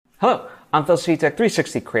Hello, I'm Phil Svitek,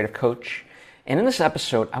 360 Creative Coach, and in this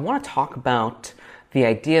episode, I want to talk about the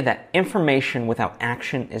idea that information without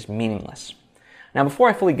action is meaningless. Now, before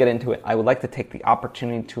I fully get into it, I would like to take the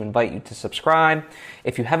opportunity to invite you to subscribe,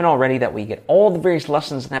 if you haven't already, that way you get all the various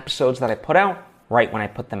lessons and episodes that I put out right when I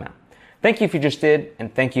put them out. Thank you if you just did,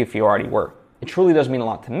 and thank you if you already were. It truly does mean a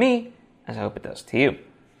lot to me, as I hope it does to you.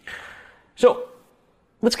 So,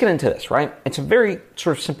 let's get into this, right? It's a very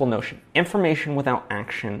sort of simple notion. Information without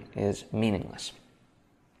action is meaningless.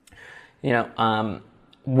 One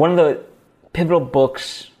of the pivotal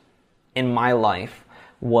books in my life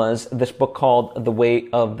was this book called The Way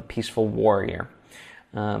of the Peaceful Warrior,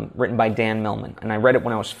 written by Dan Millman. And I read it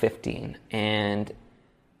when I was 15. And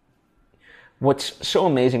what's so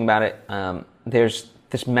amazing about it, there's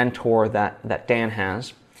this mentor that Dan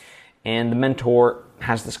has. And the mentor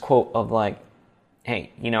has this quote of like,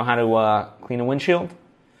 hey, you know how to clean a windshield?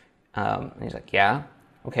 And he's like, yeah.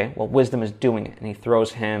 Okay, well, wisdom is doing it. And he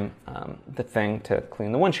throws him the thing to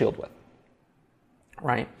clean the windshield with,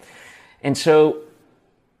 right? And so,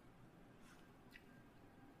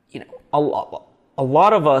 a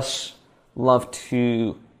lot of us love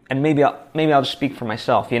to, and maybe I'll just speak for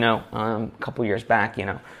myself, a couple years back,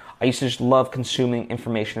 I used to just love consuming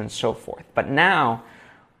information and so forth. But now,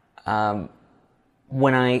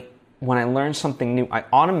 when I learn something new, I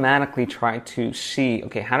automatically try to see,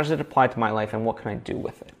 okay, how does it apply to my life and what can I do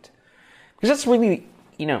with it? Because that's really,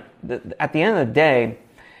 at the end of the day,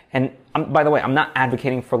 and by the way, I'm not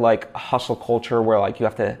advocating for like a hustle culture where like you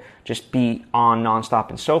have to just be on nonstop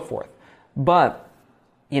and so forth. But,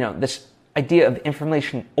 this idea of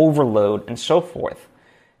information overload and so forth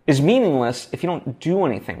is meaningless if you don't do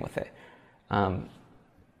anything with it.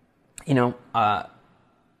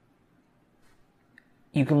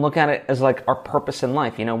 You can look at it as like our purpose in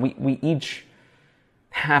life. We each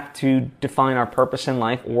have to define our purpose in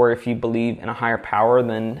life, or if you believe in a higher power,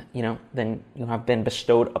 then you have been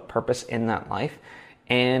bestowed a purpose in that life.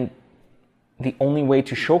 And the only way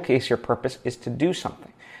to showcase your purpose is to do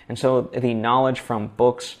something. And so the knowledge from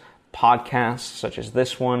books, podcasts such as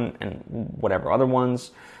this one and whatever other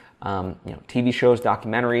ones, TV shows,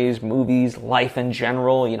 documentaries, movies, life in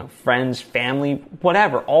general, friends, family,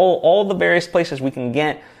 whatever, all the various places we can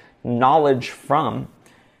get knowledge from,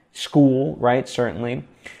 school, right, certainly,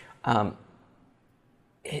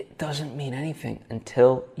 it doesn't mean anything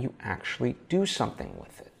until you actually do something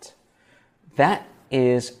with it. That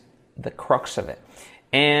is the crux of it.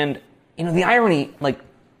 And, the irony,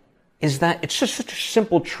 is that it's just such a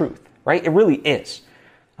simple truth, right? It really is.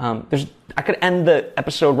 I could end the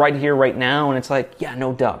episode right here, right now, and it's like, yeah,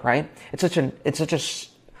 no duh, right? It's such a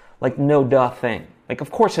no duh thing. Of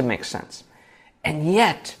course it makes sense. And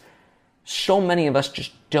yet, so many of us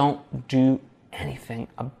just don't do anything,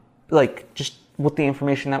 just with the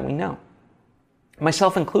information that we know.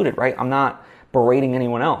 Myself included, right? I'm not berating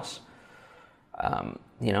anyone else. How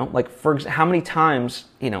many times,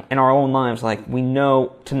 in our own lives, we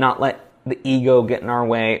know to not let the ego get in our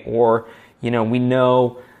way, or, we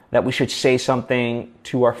know that we should say something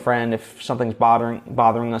to our friend if something's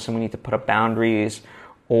bothering us and we need to put up boundaries,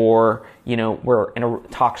 or, we're in a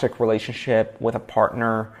toxic relationship with a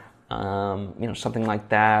partner, something like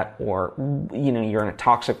that, or, you're in a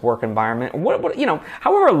toxic work environment,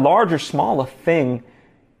 however large or small a thing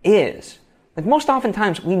is. Most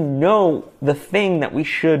oftentimes we know the thing that we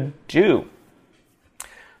should do,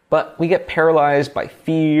 but we get paralyzed by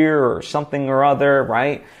fear or something or other,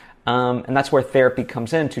 right? And that's where therapy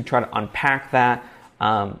comes in to try to unpack that.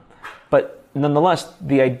 But nonetheless,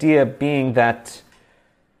 the idea being that,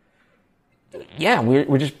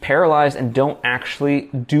 we're just paralyzed and don't actually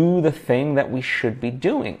do the thing that we should be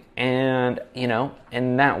doing. And,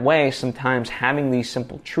 in that way, sometimes having these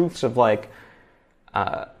simple truths of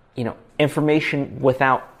information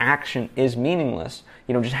without action is meaningless.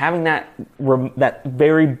 Just having that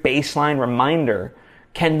very baseline reminder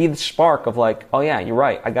can be the spark of oh yeah, you're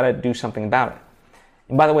right, I gotta do something about it.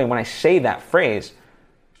 And by the way, when I say that phrase,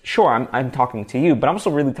 sure, I'm talking to you, but I'm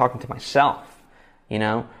also really talking to myself,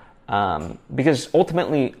 because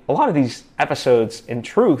ultimately a lot of these episodes, in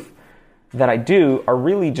truth, that I do are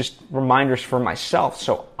really just reminders for myself.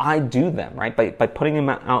 So I do them, right? By putting them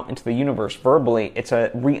out into the universe verbally, it's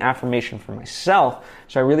a reaffirmation for myself.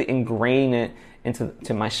 So I really ingrain it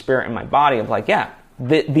into my spirit and my body of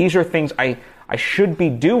these are things I should be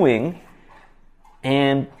doing.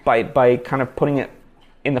 And by kind of putting it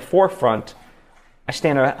in the forefront, I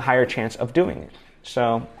stand a higher chance of doing it.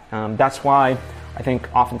 So that's why I think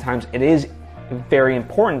oftentimes it is very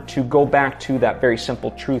important to go back to that very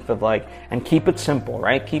simple truth of and keep it simple,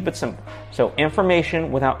 right? Keep it simple. So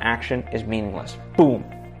information without action is meaningless. Boom.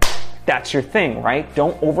 that's your thing, right?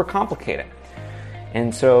 Don't overcomplicate it.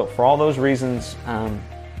 And so for all those reasons,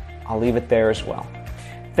 I'll leave it there as well.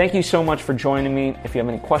 Thank you so much for joining me. If you have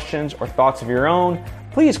any questions or thoughts of your own,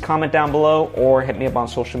 please comment down below or hit me up on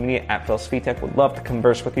social media at Phil Svitek. Would love to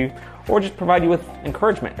converse with you or just provide you with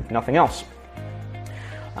encouragement, if nothing else.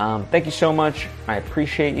 Thank you so much. I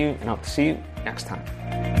appreciate you, and I hope to see you next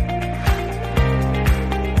time.